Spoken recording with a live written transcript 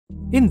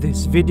In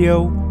this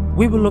video,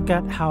 we will look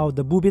at how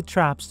the booby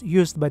traps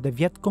used by the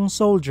Vietcong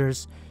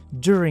soldiers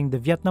during the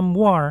Vietnam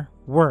War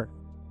work.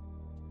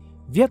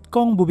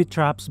 Vietcong booby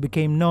traps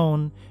became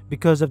known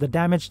because of the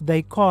damage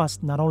they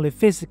caused not only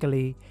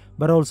physically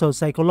but also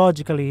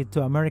psychologically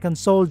to American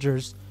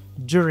soldiers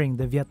during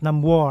the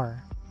Vietnam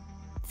War.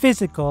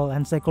 Physical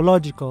and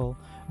psychological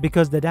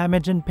because the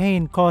damage and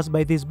pain caused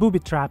by these booby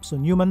traps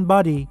on human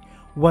body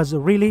was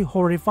really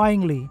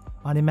horrifyingly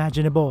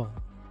unimaginable.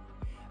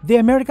 The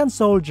American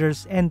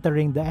soldiers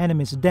entering the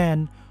enemy's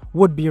den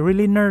would be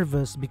really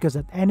nervous because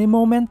at any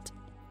moment,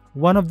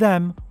 one of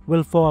them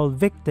will fall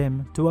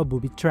victim to a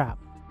booby trap.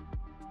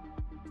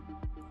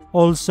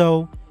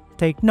 Also,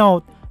 take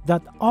note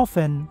that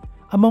often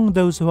among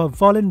those who have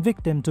fallen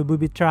victim to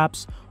booby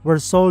traps were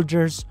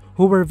soldiers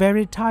who were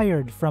very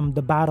tired from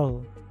the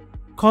battle,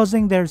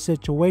 causing their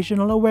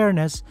situational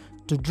awareness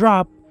to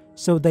drop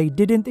so they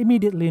didn't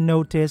immediately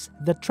notice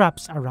the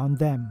traps around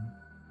them.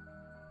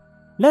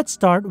 Let's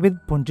start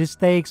with Punji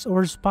stakes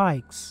or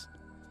spikes.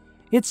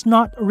 It's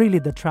not really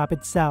the trap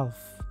itself.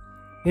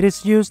 It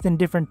is used in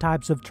different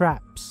types of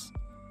traps.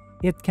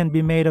 It can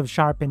be made of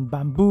sharpened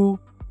bamboo,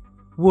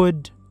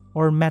 wood,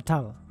 or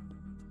metal.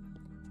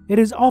 It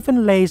is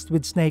often laced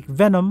with snake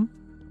venom,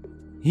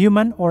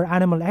 human or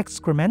animal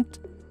excrement,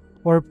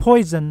 or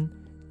poison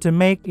to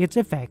make its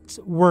effects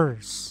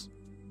worse.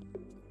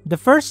 The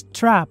first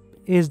trap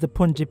is the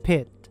Punji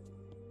Pit.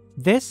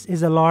 This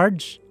is a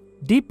large,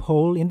 deep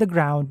hole in the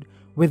ground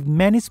with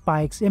many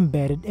spikes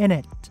embedded in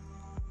it.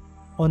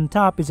 On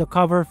top is a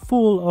cover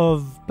full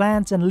of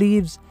plants and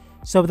leaves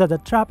so that the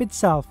trap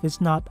itself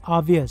is not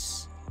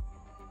obvious.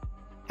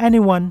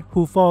 Anyone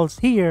who falls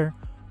here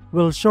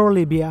will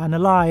surely be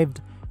unalived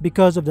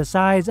because of the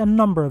size and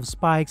number of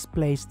spikes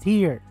placed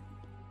here.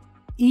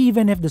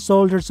 Even if the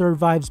soldier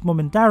survives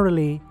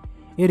momentarily,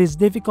 it is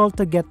difficult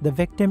to get the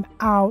victim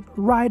out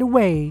right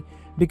away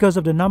because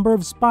of the number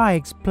of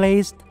spikes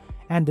placed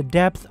and the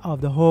depth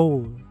of the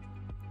hole.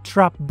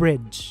 Trap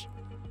bridge.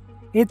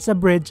 It's a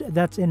bridge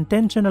that's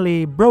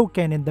intentionally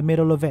broken in the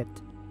middle of it.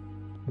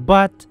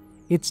 But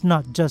it's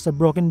not just a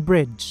broken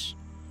bridge.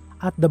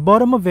 At the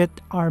bottom of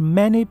it are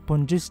many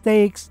Punji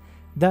stakes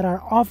that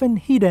are often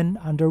hidden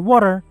under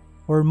water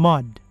or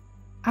mud.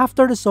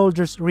 After the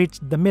soldiers reach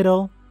the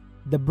middle,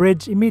 the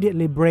bridge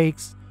immediately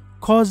breaks,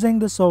 causing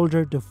the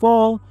soldier to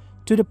fall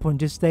to the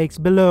Punji stakes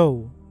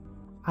below.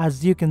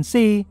 As you can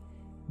see,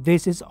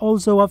 this is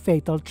also a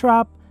fatal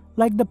trap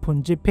like the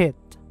Punji Pit.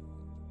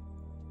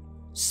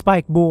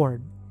 Spike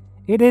board.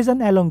 It is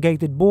an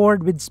elongated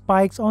board with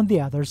spikes on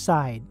the other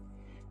side.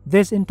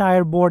 This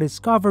entire board is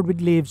covered with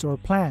leaves or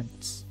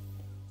plants.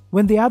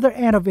 When the other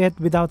end of it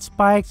without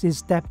spikes is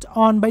stepped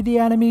on by the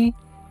enemy,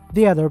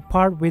 the other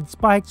part with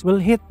spikes will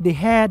hit the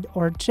head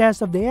or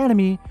chest of the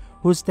enemy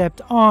who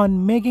stepped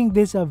on, making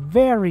this a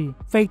very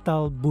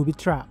fatal booby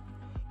trap.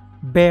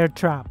 Bear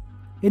trap.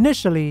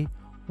 Initially,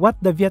 what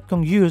the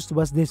Vietcong used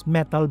was this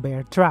metal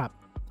bear trap,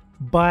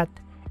 but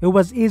it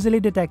was easily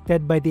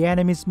detected by the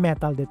enemy's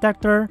metal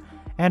detector,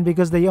 and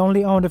because they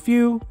only owned a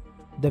few,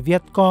 the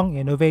Vietcong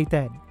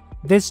innovated.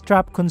 This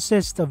trap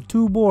consists of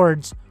two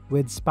boards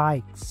with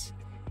spikes.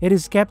 It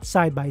is kept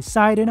side by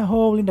side in a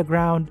hole in the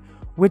ground,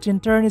 which in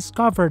turn is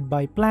covered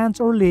by plants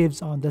or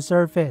leaves on the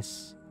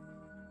surface.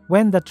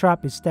 When the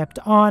trap is stepped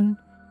on,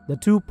 the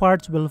two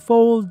parts will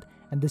fold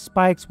and the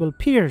spikes will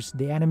pierce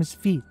the enemy's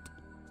feet.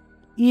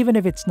 Even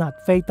if it's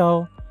not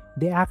fatal,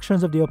 the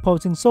actions of the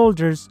opposing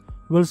soldiers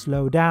will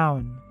slow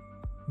down.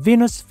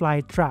 Venus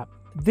flytrap.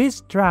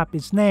 This trap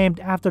is named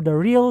after the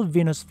real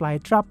Venus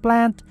flytrap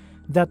plant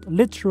that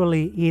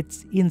literally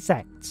eats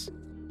insects.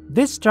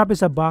 This trap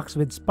is a box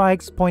with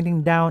spikes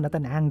pointing down at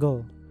an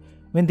angle.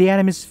 When the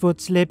enemy's foot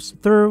slips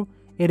through,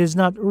 it is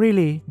not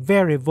really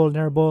very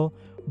vulnerable,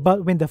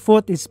 but when the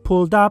foot is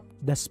pulled up,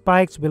 the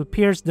spikes will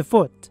pierce the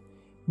foot,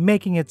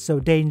 making it so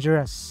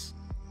dangerous.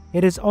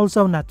 It is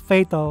also not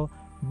fatal,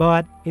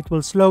 but it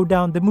will slow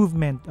down the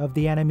movement of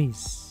the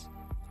enemies.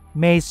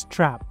 Mace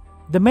trap.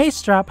 The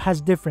mace trap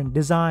has different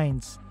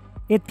designs.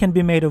 It can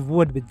be made of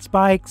wood with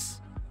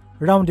spikes,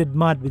 rounded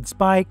mud with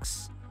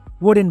spikes,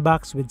 wooden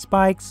box with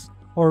spikes,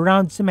 or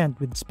round cement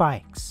with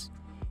spikes.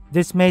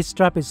 This mace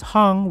trap is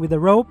hung with a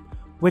rope,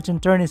 which in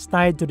turn is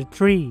tied to the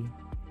tree.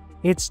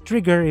 Its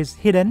trigger is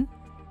hidden,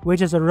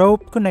 which is a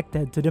rope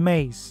connected to the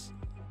mace.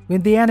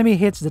 When the enemy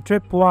hits the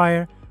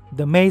tripwire,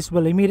 the mace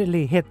will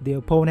immediately hit the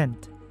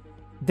opponent.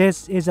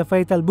 This is a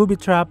fatal booby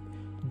trap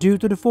due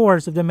to the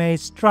force of the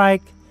mace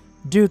strike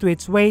due to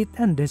its weight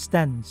and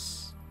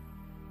distance.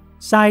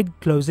 Side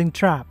closing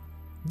trap.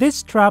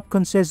 This trap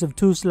consists of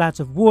two slats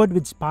of wood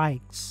with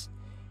spikes.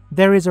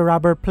 There is a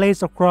rubber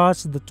placed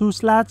across the two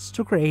slats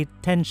to create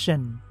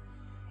tension.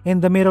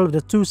 In the middle of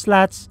the two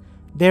slats,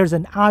 there's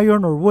an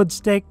iron or wood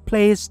stick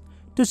placed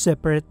to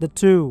separate the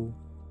two.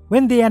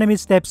 When the enemy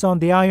steps on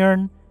the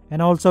iron,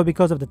 and also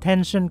because of the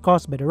tension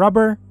caused by the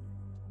rubber,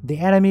 the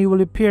enemy will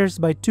be pierced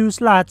by two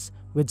slats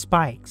with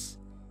spikes.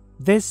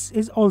 This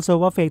is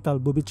also a fatal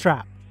booby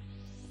trap.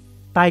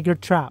 Tiger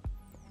trap.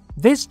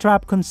 This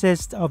trap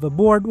consists of a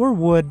board or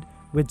wood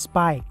with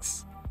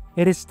spikes.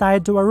 It is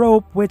tied to a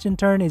rope which in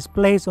turn is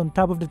placed on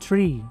top of the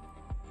tree.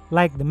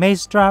 Like the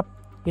mace trap,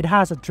 it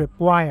has a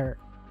tripwire.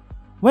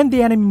 When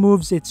the enemy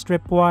moves its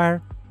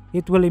tripwire,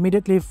 it will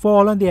immediately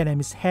fall on the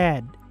enemy's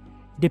head.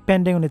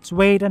 Depending on its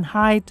weight and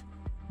height,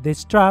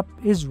 this trap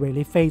is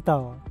really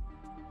fatal.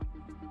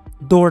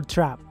 Door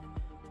trap.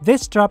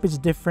 This trap is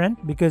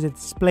different because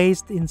it's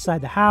placed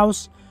inside the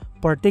house,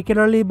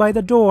 particularly by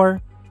the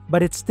door,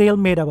 but it's still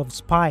made up of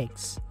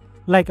spikes.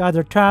 Like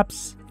other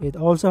traps, it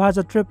also has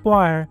a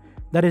tripwire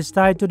that is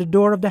tied to the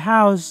door of the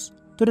house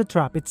to the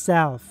trap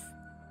itself.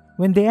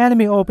 When the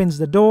enemy opens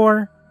the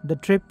door, the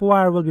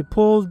tripwire will be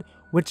pulled,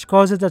 which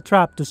causes the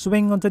trap to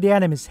swing onto the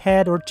enemy's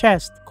head or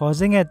chest,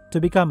 causing it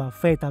to become a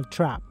fatal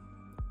trap.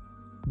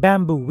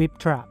 Bamboo whip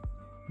trap.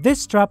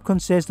 This trap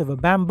consists of a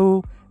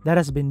bamboo that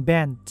has been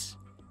bent.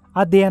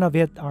 At the end of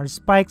it are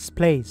spikes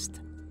placed.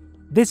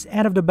 This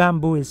end of the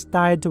bamboo is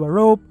tied to a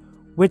rope,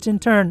 which in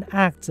turn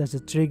acts as a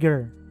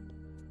trigger.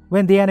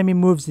 When the enemy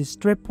moves this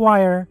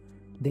tripwire,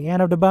 the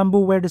end of the bamboo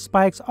where the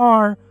spikes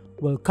are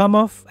will come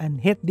off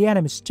and hit the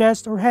enemy's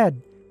chest or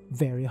head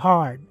very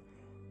hard.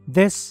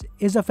 This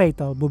is a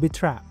fatal booby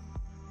trap.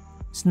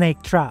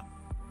 Snake trap.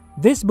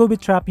 This booby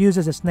trap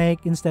uses a snake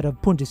instead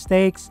of punji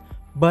stakes,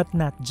 but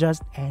not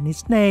just any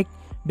snake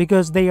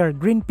because they are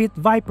green pit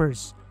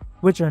vipers,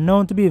 which are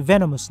known to be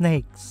venomous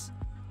snakes.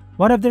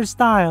 One of their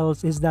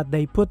styles is that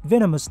they put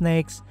venomous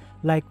snakes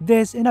like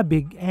this in a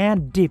big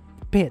and deep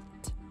pit.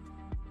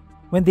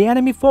 When the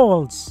enemy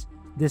falls,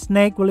 the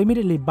snake will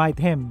immediately bite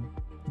him.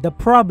 The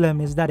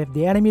problem is that if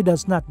the enemy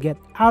does not get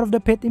out of the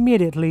pit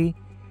immediately,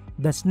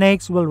 the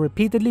snakes will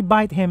repeatedly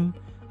bite him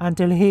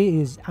until he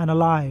is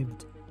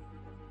unalived.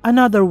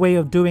 Another way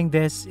of doing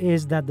this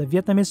is that the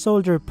Vietnamese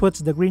soldier puts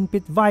the green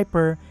pit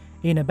viper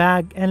in a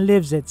bag and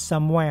leaves it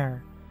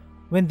somewhere.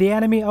 When the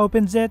enemy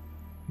opens it,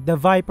 the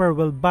viper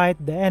will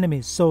bite the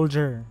enemy's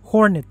soldier.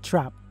 Hornet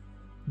trap.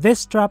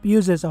 This trap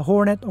uses a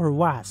hornet or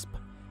wasp.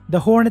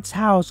 The hornet's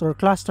house or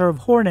cluster of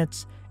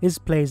hornets is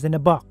placed in a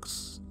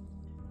box.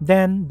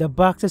 Then the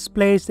box is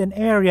placed in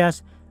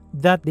areas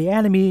that the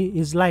enemy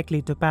is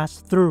likely to pass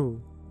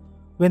through.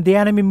 When the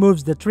enemy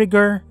moves the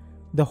trigger,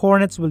 the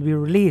hornets will be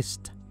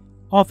released.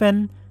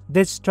 Often,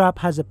 this trap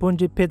has a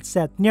Punji Pit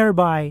set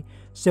nearby,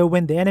 so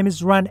when the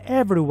enemies run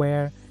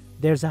everywhere,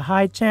 there's a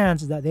high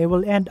chance that they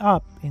will end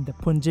up in the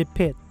Punji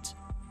Pit.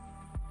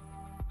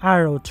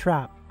 Arrow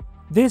trap.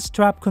 This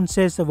trap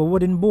consists of a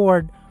wooden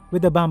board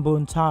with a bamboo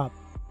on top.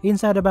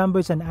 Inside the bamboo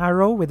is an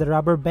arrow with a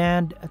rubber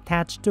band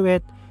attached to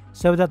it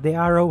so that the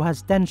arrow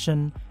has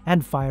tension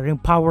and firing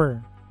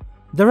power.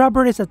 The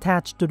rubber is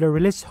attached to the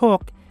release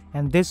hook,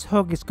 and this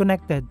hook is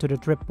connected to the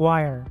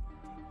tripwire.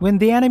 When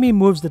the enemy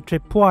moves the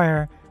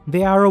tripwire,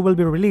 the arrow will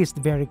be released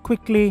very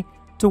quickly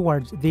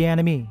towards the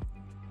enemy.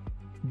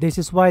 This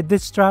is why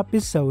this trap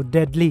is so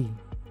deadly.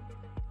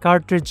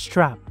 Cartridge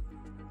Strap.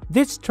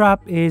 This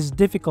trap is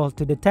difficult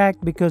to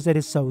detect because it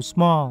is so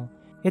small.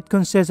 It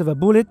consists of a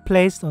bullet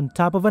placed on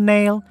top of a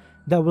nail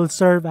that will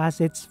serve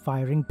as its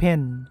firing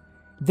pin.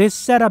 This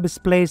setup is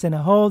placed in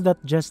a hole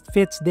that just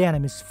fits the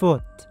enemy's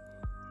foot.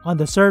 On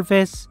the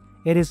surface,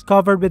 it is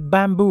covered with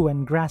bamboo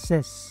and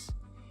grasses.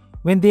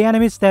 When the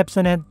enemy steps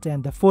on it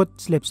and the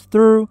foot slips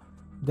through,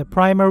 the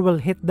primer will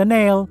hit the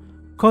nail,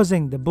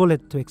 causing the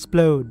bullet to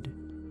explode.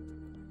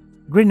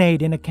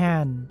 Grenade in a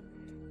can.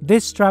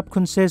 This trap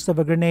consists of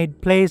a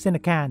grenade placed in a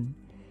can.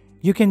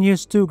 You can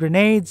use 2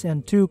 grenades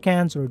and 2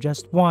 cans or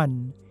just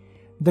 1.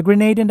 The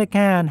grenade in the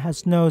can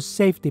has no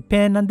safety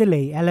pin and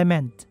delay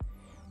element.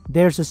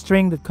 There's a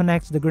string that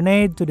connects the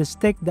grenade to the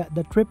stick that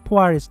the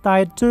tripwire is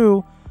tied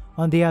to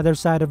on the other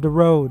side of the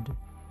road.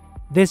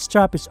 This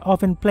trap is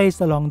often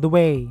placed along the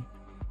way.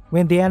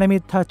 When the enemy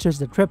touches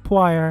the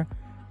tripwire,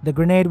 the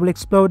grenade will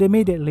explode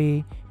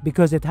immediately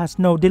because it has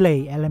no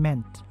delay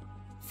element.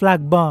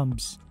 Flag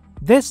bombs.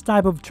 This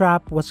type of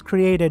trap was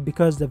created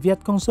because the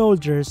Vietcong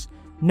soldiers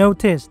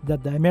noticed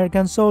that the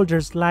American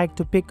soldiers liked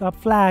to pick up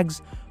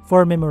flags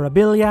for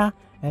memorabilia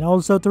and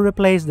also to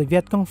replace the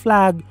Vietcong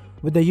flag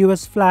with the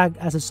US flag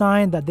as a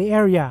sign that the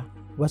area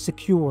was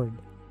secured.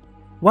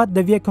 What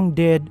the Vietcong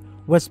did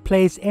was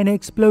place any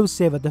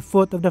explosive at the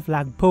foot of the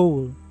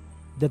flagpole.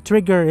 The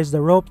trigger is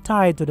the rope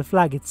tied to the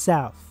flag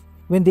itself.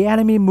 When the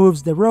enemy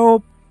moves the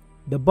rope,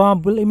 the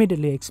bomb will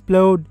immediately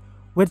explode,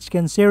 which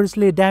can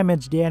seriously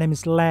damage the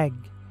enemy's leg.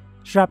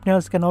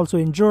 Shrapnels can also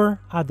injure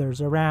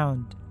others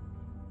around.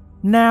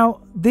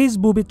 Now, these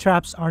booby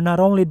traps are not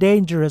only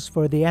dangerous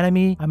for the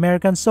enemy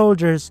American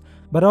soldiers,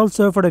 but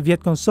also for the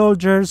Vietcong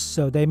soldiers,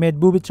 so they made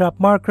booby trap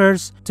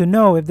markers to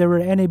know if there were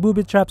any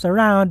booby traps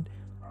around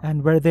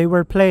and where they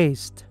were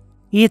placed.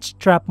 Each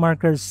trap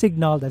marker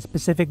signaled a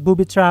specific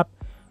booby trap,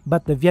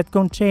 but the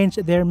Vietcong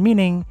changed their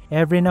meaning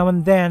every now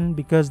and then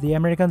because the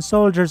American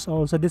soldiers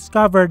also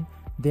discovered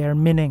their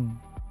meaning.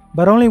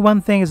 But only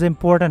one thing is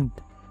important.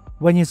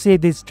 When you see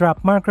these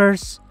trap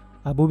markers,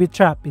 a booby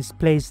trap is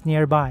placed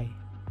nearby.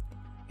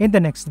 In the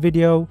next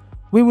video,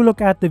 we will look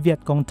at the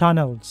Vietcong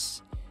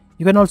tunnels.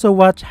 You can also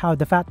watch how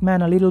the Fat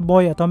Man and Little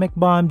Boy atomic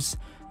bombs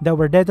that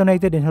were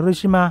detonated in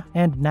Hiroshima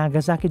and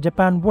Nagasaki,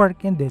 Japan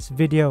work in this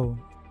video.